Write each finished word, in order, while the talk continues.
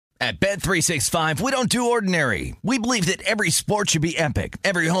At Bet365, we don't do ordinary. We believe that every sport should be epic.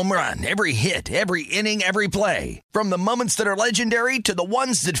 Every home run, every hit, every inning, every play. From the moments that are legendary to the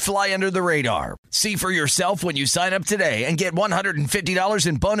ones that fly under the radar. See for yourself when you sign up today and get $150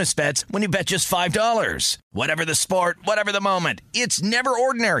 in bonus bets when you bet just $5. Whatever the sport, whatever the moment, it's never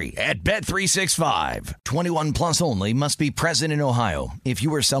ordinary at Bet365. 21 plus only. Must be present in Ohio. If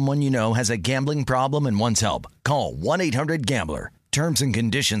you or someone you know has a gambling problem and wants help, call 1-800-GAMBLER. Terms and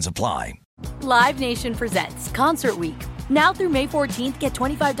conditions apply. Live Nation presents Concert Week. Now through May 14th, get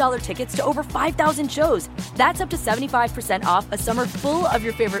 $25 tickets to over 5,000 shows. That's up to 75% off a summer full of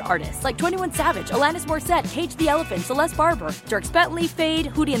your favorite artists like 21 Savage, Alanis Morissette, Cage the Elephant, Celeste Barber, Dierks Bentley, Fade,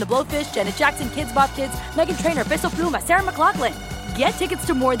 Hootie and the Blowfish, Janet Jackson, Kidz Bop Kids, Meghan Trainor, Peso Pluma, Sarah McLachlan. Get tickets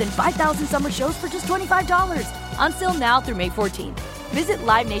to more than 5,000 summer shows for just $25. On sale now through May 14th. Visit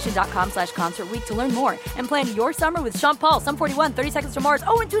LiveNation.com/Concert Week to learn more and plan your summer with Sean Paul, Sum 41, 30 Seconds to Mars,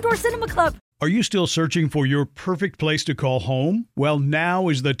 and Two Door Cinema Club. Are you still searching for your perfect place to call home? Well, now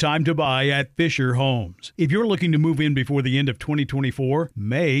is the time to buy at Fisher Homes. If you're looking to move in before the end of 2024,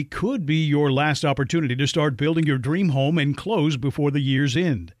 May could be your last opportunity to start building your dream home and close before the year's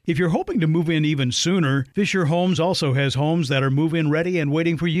end. If you're hoping to move in even sooner, Fisher Homes also has homes that are move-in ready and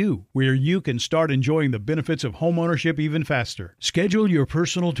waiting for you, where you can start enjoying the benefits of homeownership even faster. Schedule your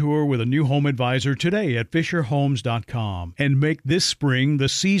personal tour with a new home advisor today at FisherHomes.com and make this spring the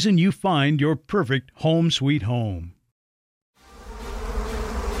season you find your perfect home sweet home.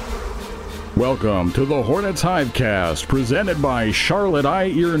 Welcome to the Hornets Hivecast, presented by Charlotte Eye,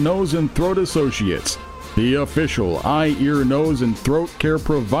 Ear, Nose, and Throat Associates, the official eye, ear, nose, and throat care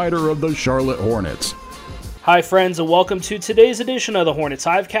provider of the Charlotte Hornets. Hi friends, and welcome to today's edition of the Hornets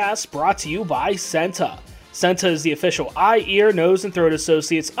Hivecast, brought to you by Senta. Senta is the official eye, ear, nose, and throat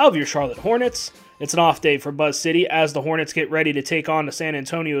associates of your Charlotte Hornets. It's an off day for Buzz City as the Hornets get ready to take on the San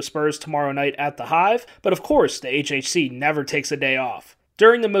Antonio Spurs tomorrow night at the Hive, but of course, the HHC never takes a day off.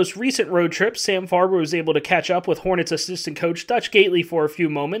 During the most recent road trip, Sam Farber was able to catch up with Hornets assistant coach Dutch Gately for a few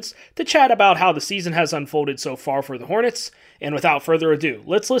moments to chat about how the season has unfolded so far for the Hornets. And without further ado,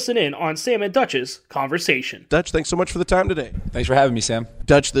 let's listen in on Sam and Dutch's conversation. Dutch, thanks so much for the time today. Thanks for having me, Sam.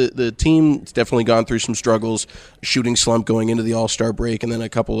 Dutch, the team's definitely gone through some struggles, shooting slump going into the All-Star break, and then a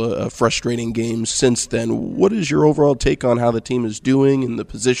couple of frustrating games since then. What is your overall take on how the team is doing and the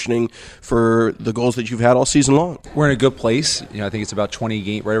positioning for the goals that you've had all season long? We're in a good place. I think it's about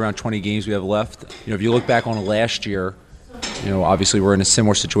right around 20 games we have left. If you look back on last year, obviously we're in a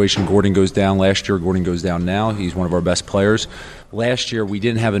similar situation. Gordon goes down last year. Gordon goes down now. He's one of our best players. Last year, we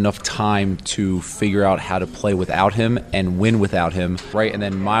didn't have enough time to figure out how to play without him and win without him, right? And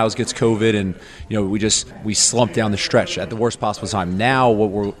then Miles gets COVID, and we slumped down the stretch at the worst possible time. Now,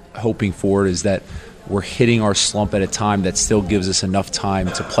 what we're hoping for is that we're hitting our slump at a time that still gives us enough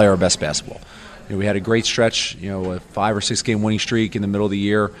time to play our best basketball. We had a great stretch, a 5 or 6 game winning streak in the middle of the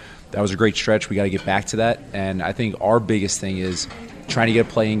year. That was a great stretch. We got to get back to that. And I think our biggest thing is trying to get a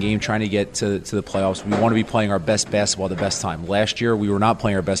play-in game, trying to get to the playoffs. We want to be playing our best basketball at the best time. Last year, we were not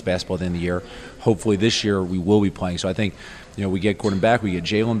playing our best basketball at the end of the year. Hopefully this year we will be playing. So I think we get Gordon back, we get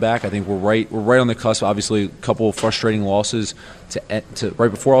Jalen back. I think we're right on the cusp. Obviously, a couple of frustrating losses to right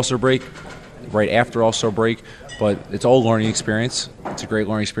before All-Star break, right after All-Star break. But it's all a learning experience. It's a great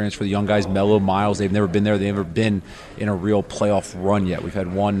learning experience for the young guys. Melo, Miles, they've never been there. They've never been in a real playoff run yet. We've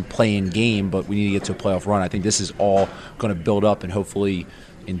had one play-in game, but we need to get to a playoff run. I think this is all going to build up, and hopefully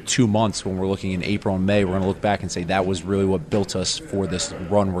in 2 months when we're looking in April and May, we're going to look back and say that was really what built us for this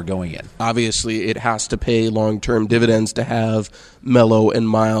run we're going in. Obviously, it has to pay long-term dividends to have Melo and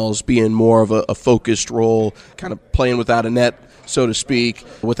Miles be in more of a focused role, kind of playing without a net, so to speak,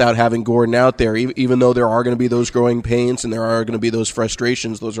 without having Gordon out there. Even though there are going to be those growing pains and there are going to be those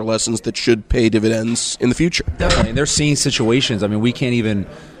frustrations, those are lessons that should pay dividends in the future. Definitely, and they're seeing situations. I mean, we can't even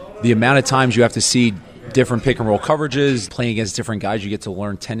 – the amount of times you have to see different pick-and-roll coverages, playing against different guys, you get to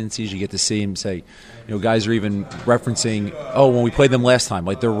learn tendencies. You get to see them say, guys are even referencing, when we played them last time,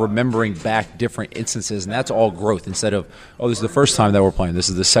 like they're remembering back different instances, and that's all growth instead of, this is the first time that we're playing, this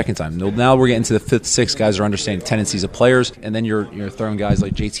is the second time. Now we're getting to the fifth, sixth, guys are understanding tendencies of players, and then you're throwing guys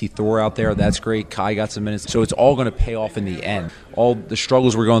like JT Thor out there. That's great. Kai got some minutes. So it's all going to pay off in the end. All the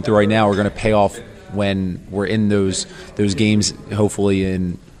struggles we're going through right now are going to pay off when we're in those games, hopefully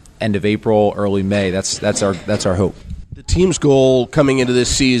in end of April, early May. That's our hope. The team's goal coming into this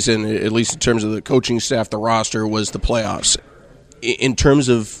season, at least in terms of the coaching staff, the roster, was the playoffs. In terms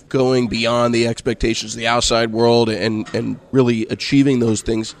of going beyond the expectations of the outside world and really achieving those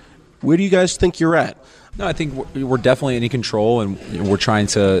things, where do you guys think you're at? No, I think we're definitely in control, and we're trying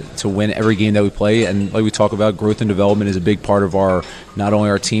to win every game that we play. And like we talk about, growth and development is a big part of not only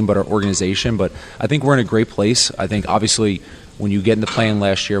our team but our organization. But I think we're in a great place. I think obviously when you get into playing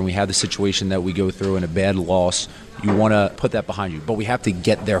last year and we have the situation that we go through and a bad loss, you want to put that behind you. But we have to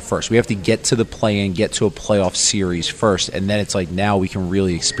get there first. We have to get to the play-in, get to a playoff series first, and then it's like now we can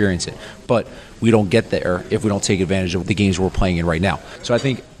really experience it. But we don't get there if we don't take advantage of the games we're playing in right now. So I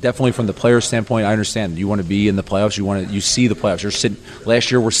think definitely from the player's standpoint, I understand. You want to be in the playoffs. You see the playoffs. Last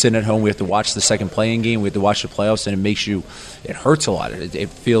year we're sitting at home. We have to watch the second play-in game. We have to watch the playoffs, and it hurts a lot. It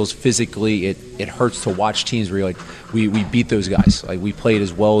feels physically, it hurts to watch teams where you're like, we beat those guys. Like we played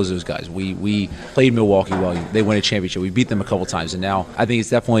as well as those guys. We played Milwaukee well. They win a championship. We beat them a couple times, and now I think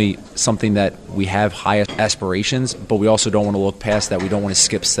it's definitely something that we have high aspirations, but we also don't want to look past that. We don't want to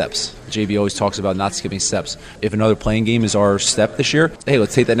skip steps. JV always talks about not skipping steps. If another playing game is our step this year, hey,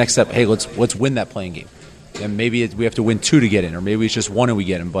 let's take that next step. Hey, let's win that playing game. And maybe we have to win 2 to get in, or maybe it's just 1 and we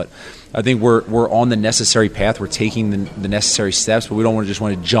get in. But I think we're on the necessary path. We're taking the necessary steps, but we don't just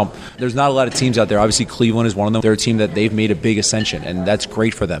want to jump. There's not a lot of teams out there. Obviously, Cleveland is one of them. They're a team that they've made a big ascension, and that's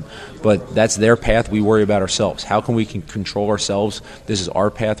great for them. But that's their path. We worry about ourselves. How can we control ourselves? This is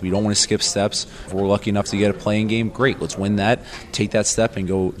our path. We don't want to skip steps. If we're lucky enough to get a playing game, great. Let's win that, take that step, and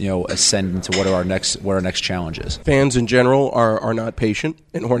go ascend into what our next challenge is. Fans in general are not patient,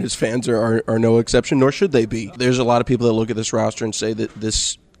 and Hornets fans are no exception, nor should they be. There's a lot of people that look at this roster and say that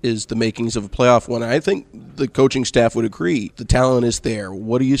this is the makings of a playoff win. I think the coaching staff would agree. The talent is there.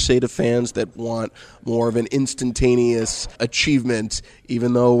 What do you say to fans that want more of an instantaneous achievement,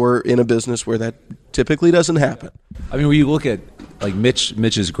 even though we're in a business where that typically doesn't happen? I mean, when you look at like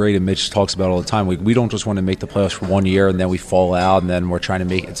Mitch is great, and Mitch talks about it all the time. We don't just want to make the playoffs for 1 year and then we fall out and then we're trying to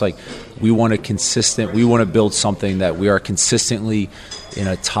make it's like we want to build something that we are consistently in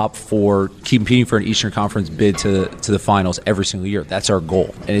a top 4, competing for an Eastern Conference bid to the finals every single year. That's our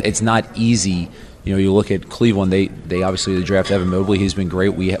goal. And it's not easy. You look at Cleveland, they obviously draft Evan Mobley. He's been great.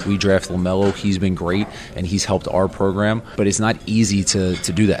 We draft LaMelo. He's been great, and he's helped our program. But it's not easy to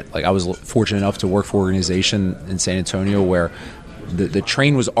do that. Like I was fortunate enough to work for an organization in San Antonio where the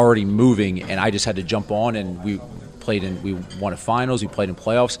train was already moving, and I just had to jump on, and we won a finals, we played in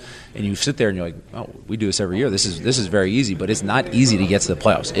playoffs, and you sit there and you're like, oh, we do this every year. This is very easy, but it's not easy to get to the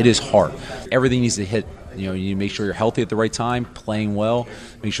playoffs. It is hard. Everything needs to hit. You need to make sure you're healthy at the right time, playing well,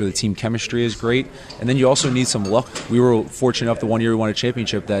 make sure the team chemistry is great, and then you also need some luck. We were fortunate enough the 1 year we won a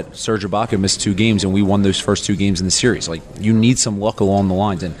championship that Serge Ibaka missed 2 games, and we won those first 2 games in the series. Like, you need some luck along the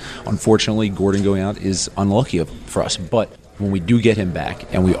lines, and unfortunately, Gordon going out is unlucky for us, but when we do get him back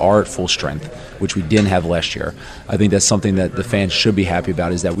and we are at full strength, which we didn't have last year, I think that's something that the fans should be happy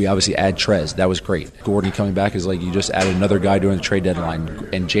about, is that we obviously add Trez. That was great. Gordon coming back is like you just added another guy during the trade deadline,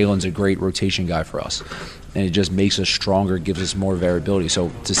 and Jalen's a great rotation guy for us. And it just makes us stronger, gives us more variability.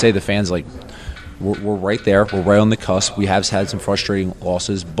 So to say the fans, like, we're right there. We're right on the cusp. We have had some frustrating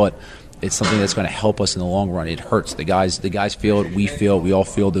losses, but it's something that's going to help us in the long run. It hurts. The guys feel it. We all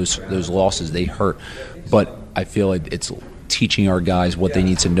feel those losses. They hurt. But I feel like it's teaching our guys what they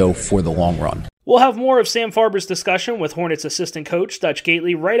need to know for the long run. We'll have more of Sam Farber's discussion with Hornets assistant coach Dutch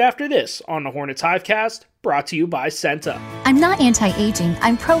Gately right after this on the Hornets Hivecast, brought to you by Senta. I'm not anti-aging.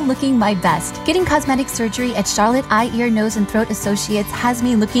 I'm pro-looking my best. Getting cosmetic surgery at Charlotte Eye, Ear, Nose, and Throat Associates has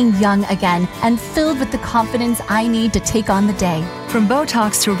me looking young again and filled with the confidence I need to take on the day. From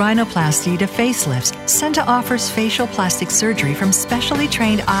Botox to rhinoplasty to facelifts, Senta offers facial plastic surgery from specially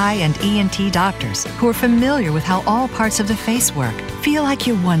trained eye and ENT doctors who are familiar with how all parts of the face work. Feel like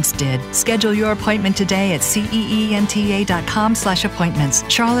you once did. Schedule your appointment today at ceenta.com/appointments.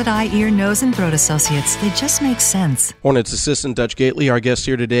 Charlotte Eye, Ear, Nose, and Throat Associates. They just make sense. Hornets assistant Dutch Gately, our guest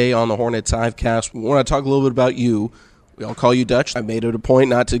here today on the Hornets Hivecast. We want to talk a little bit about you. We all call you Dutch. I made it a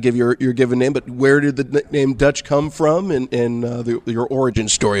point not to give your given name, but where did the name Dutch come from, and your origin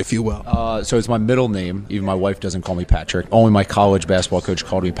story, if you will? So it's my middle name. Even my wife doesn't call me Patrick. Only my college basketball coach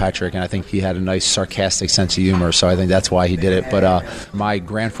called me Patrick, and I think he had a nice sarcastic sense of humor, so I think that's why he did it. But my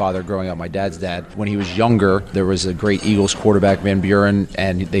grandfather, growing up, my dad's dad, when he was younger, there was a great Eagles quarterback, Van Buren,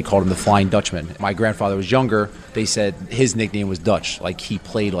 and they called him the Flying Dutchman. My grandfather was younger. They said his nickname was Dutch, like he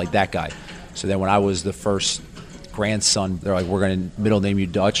played like that guy. So then when I was the first grandson, they're like, we're going to middle name you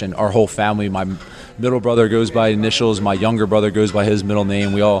Dutch, and our whole family, my middle brother goes by initials. My younger brother goes by his middle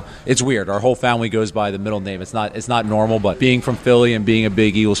name. It's weird. Our whole family goes by the middle name. It's not normal, but being from Philly and being a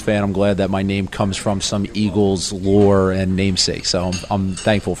big Eagles fan, I'm glad that my name comes from some Eagles lore and namesake. So I'm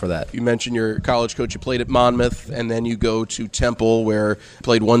thankful for that. You mentioned your college coach. You played at Monmouth, and then you go to Temple, where you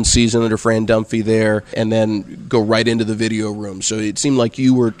played one season under Fran Dunphy there, and then go right into the video room. So it seemed like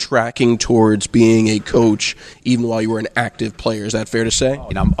you were tracking towards being a coach even while you were an active player. Is that fair to say?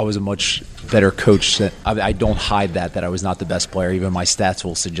 I was a much better coach. I don't hide that I was not the best player. Even my stats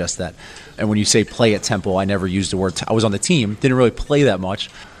will suggest that. And when you say play at Temple, I never used the word. I was on the team, didn't really play that much.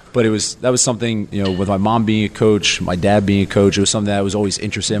 But that was something, with my mom being a coach, my dad being a coach, it was something that I was always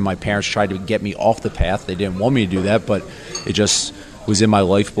interested in. My parents tried to get me off the path. They didn't want me to do that, but it just was in my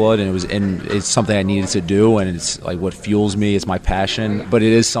lifeblood, and it's something I needed to do, and it's like what fuels me. It's my passion. But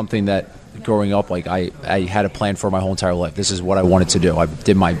it is something that growing up, like I had a plan for my whole entire life. This is what I wanted to do. I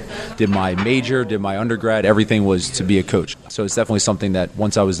did my major, did my undergrad. Everything was to be a coach. So it's definitely something that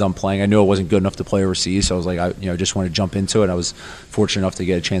once I was done playing, I knew I wasn't good enough to play overseas. So I was like, I just wanted to jump into it. I was fortunate enough to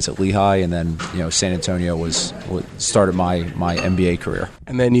get a chance at Lehigh, and then San Antonio was what started my NBA career.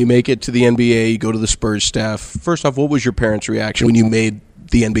 And then you make it to the NBA. You go to the Spurs staff. First off, what was your parents' reaction when you made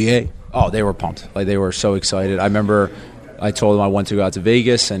the NBA? Oh, they were pumped. Like, they were so excited. I remember I told them I wanted to go out to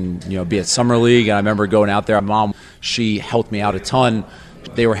Vegas and be at Summer League, and I remember going out there. My mom, she helped me out a ton.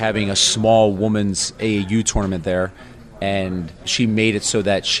 They were having a small women's AAU tournament there, and she made it so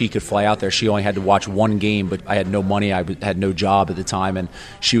that she could fly out there. She only had to watch one game, but I had no money. I had no job at the time, and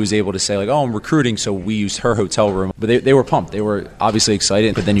she was able to say, like, oh, I'm recruiting, so we used her hotel room. But they were pumped. They were obviously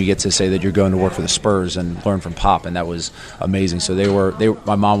excited, but then you get to say that you're going to work for the Spurs and learn from Pop, and that was amazing. So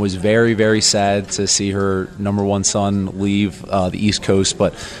my mom was very, very sad to see her number one son leave the East Coast,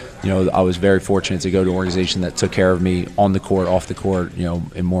 but I was very fortunate to go to an organization that took care of me on the court, off the court,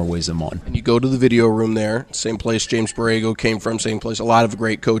 in more ways than one. And you go to the video room there, same place James Borrego came from, same place a lot of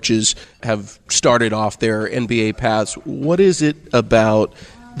great coaches have started off their NBA paths. What is it about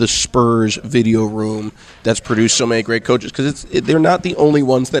the Spurs video room that's produced so many great coaches? Because they're not the only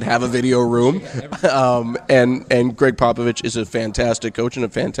ones that have a video room. And Greg Popovich is a fantastic coach and a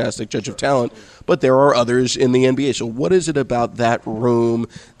fantastic judge of talent, but there are others in the NBA. So what is it about that room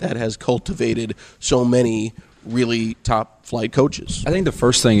that has cultivated so many really top-flight coaches? I think the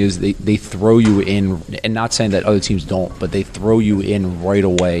first thing is they throw you in, and not saying that other teams don't, but they throw you in right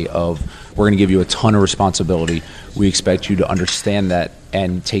away of, we're going to give you a ton of responsibility. We expect you to understand that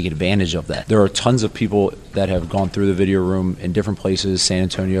and take advantage of that. There are tons of people that have gone through the video room in different places, San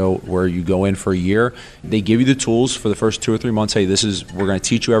Antonio, where you go in for a year. They give you the tools for the first 2 or 3 months. Hey, we're going to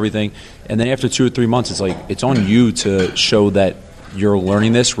teach you everything. And then after 2 or 3 months, it's on you to show that you're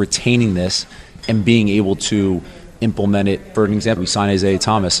learning this, retaining this, and being able to implement it. For an example, we signed Isaiah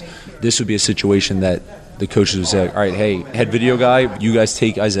Thomas. This would be a situation that the coaches would say, all right, hey, head video guy, you guys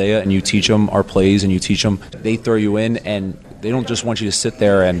take Isaiah and you teach him our plays and you teach him. They throw you in, and they don't just want you to sit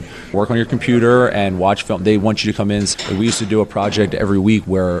there and work on your computer and watch film. They want you to come in. We used to do a project every week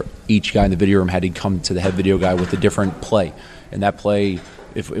where each guy in the video room had to come to the head video guy with a different play. And that play,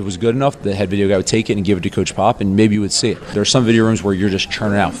 if it was good enough, the head video guy would take it and give it to Coach Pop, and maybe you would see it. There are some video rooms where you're just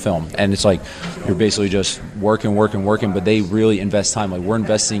churning out film, and it's like you're basically just working, but they really invest time. Like, we're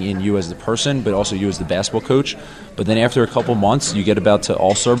investing in you as the person, but also you as the basketball coach. But then after a couple months, you get about to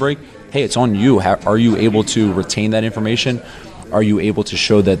All-Star break, hey, it's on you. Are you able to retain that information? Are you able to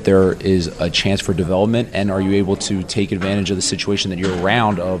show that there is a chance for development, and are you able to take advantage of the situation that you're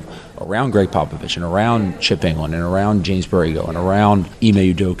around Greg Popovich and around Chip England and around James Borrego and around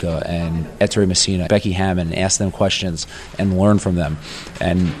Ime Udoka and Ettore Messina, Becky Hammond, and ask them questions and learn from them.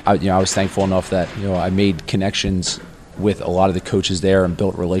 And I was thankful enough that I made connections with a lot of the coaches there and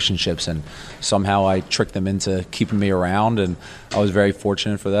built relationships, and somehow I tricked them into keeping me around, and I was very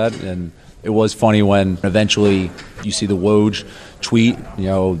fortunate for that. And it was funny when eventually you see the Woj tweet,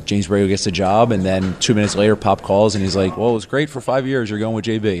 James Borrego gets the job, and then 2 minutes later Pop calls and he's like, well, it was great for 5 years, you're going with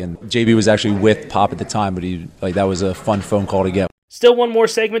JB. And JB was actually with Pop at the time, but that was a fun phone call to get. Still one more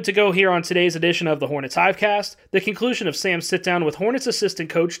segment to go here on today's edition of the Hornets Hivecast. The conclusion of Sam's sit-down with Hornets assistant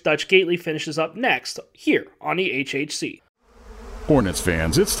coach Dutch Gately finishes up next here on the HHC. Hornets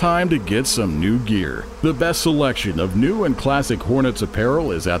fans, it's time to get some new gear. The best selection of new and classic Hornets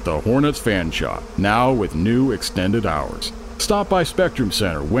apparel is at the Hornets Fan Shop, now with new extended hours. Stop by Spectrum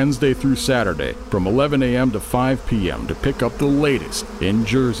Center Wednesday through Saturday from 11 a.m. to 5 p.m. to pick up the latest in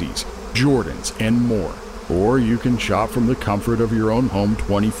jerseys, Jordans, and more. Or you can shop from the comfort of your own home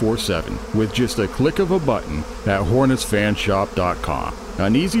 24/7 with just a click of a button at HornetsFanshop.com.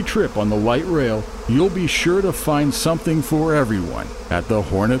 An easy trip on the light rail, you'll be sure to find something for everyone at the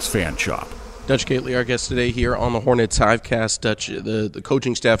Hornets Fan Shop. Dutch Gately, our guest today here on the Hornets Hivecast. Dutch, the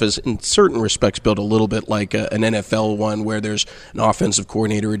coaching staff is in certain respects built a little bit like an NFL one, where there's an offensive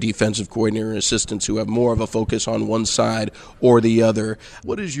coordinator, a defensive coordinator, and assistants who have more of a focus on one side or the other.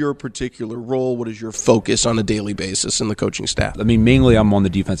 What is your particular role? What is your focus on a daily basis in the coaching staff? I mean, mainly I'm on the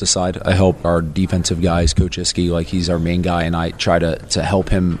defensive side. I help our defensive guys, Coach Iskey, like he's our main guy, and I try to help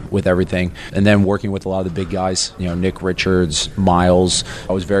him with everything. And then working with a lot of the big guys, Nick Richards, Miles.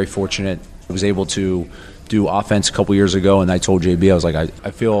 I was very fortunate. I was able to do offense a couple years ago, and I told JB, I was like,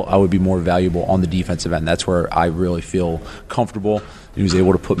 I feel I would be more valuable on the defensive end. That's where I really feel comfortable. He was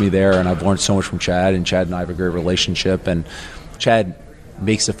able to put me there, and I've learned so much from Chad, and Chad and I have a great relationship. And Chad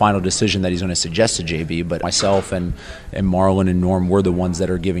makes the final decision that he's going to suggest to JB, but myself and Marlon and Norm, we're the ones that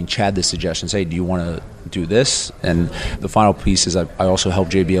are giving Chad the suggestions. Hey, do you want to do this? And the final piece is I also help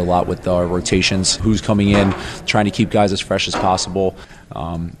JB a lot with our rotations, who's coming in, trying to keep guys as fresh as possible.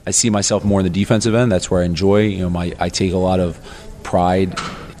 I see myself more in the defensive end. That's where I enjoy. I take a lot of pride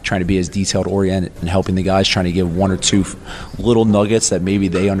trying to be as detailed oriented and helping the guys, trying to give one or two little nuggets that maybe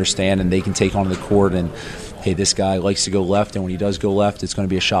they understand and they can take onto the court. And hey, this guy likes to go left, and when he does go left, it's going to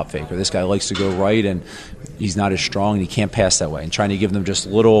be a shot fake. Or this guy likes to go right, and he's not as strong, and he can't pass that way. And trying to give them just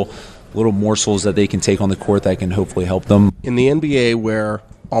little morsels that they can take on the court that can hopefully help them. In the NBA, where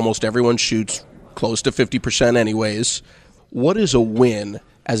almost everyone shoots close to 50% anyways, what is a win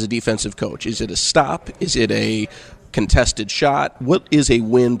as a defensive coach? Is it a stop? Is it a contested shot? What is a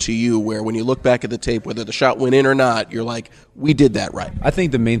win to you where when you look back at the tape, whether the shot went in or not, you're like, we did that right? I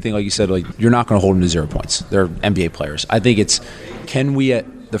think the main thing, like you said, you're not going to hold them to 0 points. They're NBA players. I think it's, can we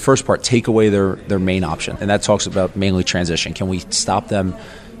at the first part take away their main option? And that talks about mainly transition. Can we stop them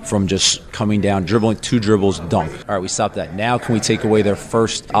from just coming down, dribbling 2 dribbles, dunk? All right, we stopped that. Now can we take away their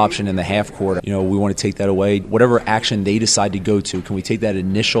first option in the half court? We want to take that away. Whatever action they decide to go to, can we take that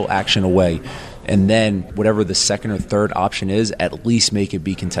initial action away? And then whatever the second or third option is, at least make it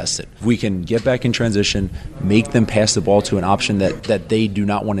be contested. If we can get back in transition, make them pass the ball to an option that they do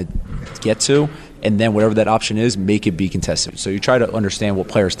not want to get to, and then whatever that option is, make it be contested. So you try to understand what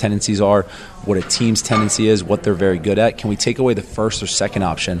players' tendencies are, what a team's tendency is, what they're very good at. Can we take away the first or second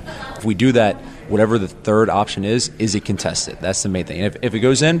option? If we do that, whatever the third option is it contested? That's the main thing. And if it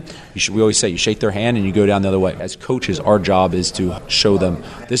goes in, we always say you shake their hand and you go down the other way. As coaches, our job is to show them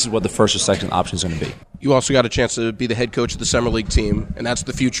this is what the first or second option is going to be. You also got a chance to be the head coach of the Summer League team, and that's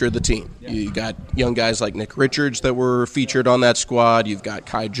the future of the team. You got young guys like Nick Richards that were featured on that squad. You've got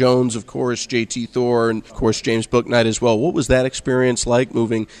Kai Jones, of course, JT Thor, and, of course, James Bouknight as well. What was that experience like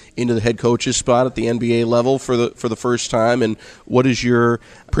moving into the head coach's spot at the NBA level for the first time, and what is your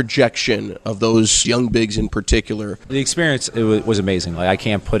projection of those young bigs in particular? The experience was amazing. I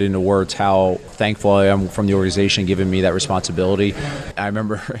can't put into words how thankful I am from the organization giving me that responsibility. I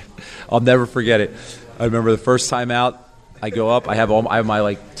remember, I'll never forget it. I remember the first time out, I go up, I have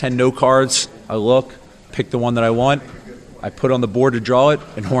my 10 note cards. I look, pick the one that I want, I put on the board to draw it,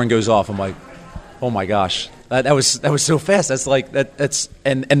 and horn goes off. I'm like, oh my gosh, that was so fast. That's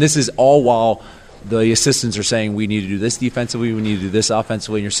and this is all while the assistants are saying we need to do this defensively, we need to do this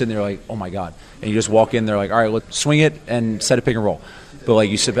offensively, and you're sitting there like, oh my god, and you just walk in there like, all right, let's swing it and set a pick and roll. But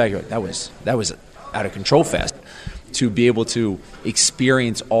you sit back, you're like, that was out of control fast. To be able to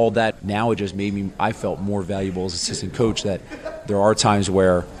experience all that, now it just made me, I felt more valuable as assistant coach, that there are times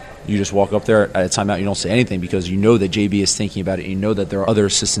where you just walk up there at a timeout, you don't say anything because you know that JB is thinking about it, and you know that there are other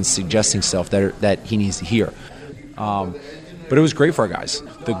assistants suggesting stuff that he needs to hear. But it was great for our guys.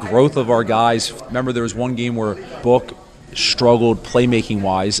 The growth of our guys, remember there was one game where Book struggled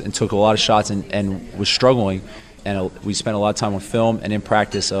playmaking-wise and took a lot of shots and was struggling, and we spent a lot of time on film and in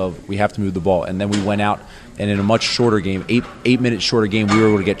practice of we have to move the ball. And then we went out, and in a much shorter game, 8 minute shorter game, we were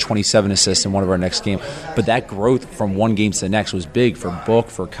able to get 27 assists in one of our next games. But that growth from one game to the next was big for Book,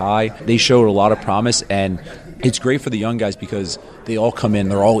 for Kai. They showed a lot of promise, and it's great for the young guys because they all come in,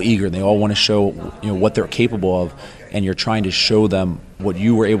 they're all eager, they all want to show what they're capable of, and you're trying to show them what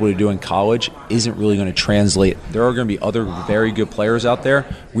you were able to do in college isn't really going to translate. There are going to be other very good players out there.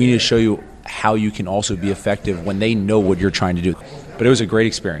 We need to show you how you can also be effective when they know what you're trying to do. But it was a great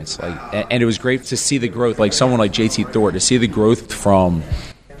experience, and it was great to see the growth, like someone like JT Thor, to see the growth from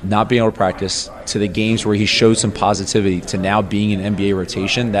not being able to practice to the games where he showed some positivity to now being in NBA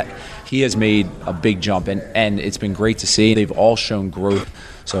rotation, that he has made a big jump, and it's been great to see. They've all shown growth.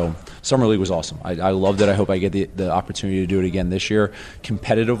 So Summer League was awesome. I loved it. I hope I get the opportunity to do it again this year.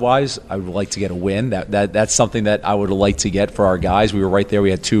 Competitive-wise, I would like to get a win. That's something that I would like to get for our guys. We were right there. We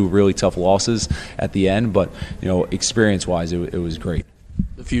had 2 really tough losses at the end, but experience-wise, it was great.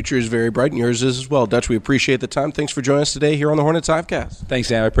 The future is very bright, and yours is as well. Dutch, we appreciate the time. Thanks for joining us today here on the Hornets Hivecast. Thanks,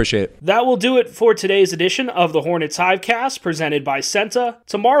 Sam. I appreciate it. That will do it for today's edition of the Hornets Hivecast, presented by Senta.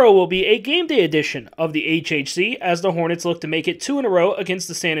 Tomorrow will be a game day edition of the HHC as the Hornets look to make it 2 in a row against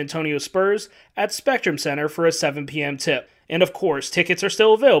the San Antonio Spurs at Spectrum Center for a 7 p.m. tip. And of course, tickets are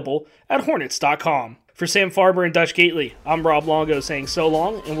still available at Hornets.com. For Sam Farber and Dutch Gately, I'm Rob Longo saying so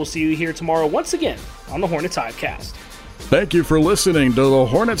long, and we'll see you here tomorrow once again on the Hornets Hivecast. Thank you for listening to the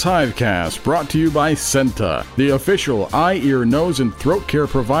Hornets Hivecast, brought to you by Senta, the official eye, ear, nose, and throat care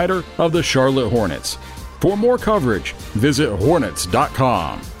provider of the Charlotte Hornets. For more coverage, visit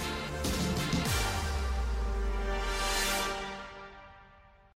Hornets.com.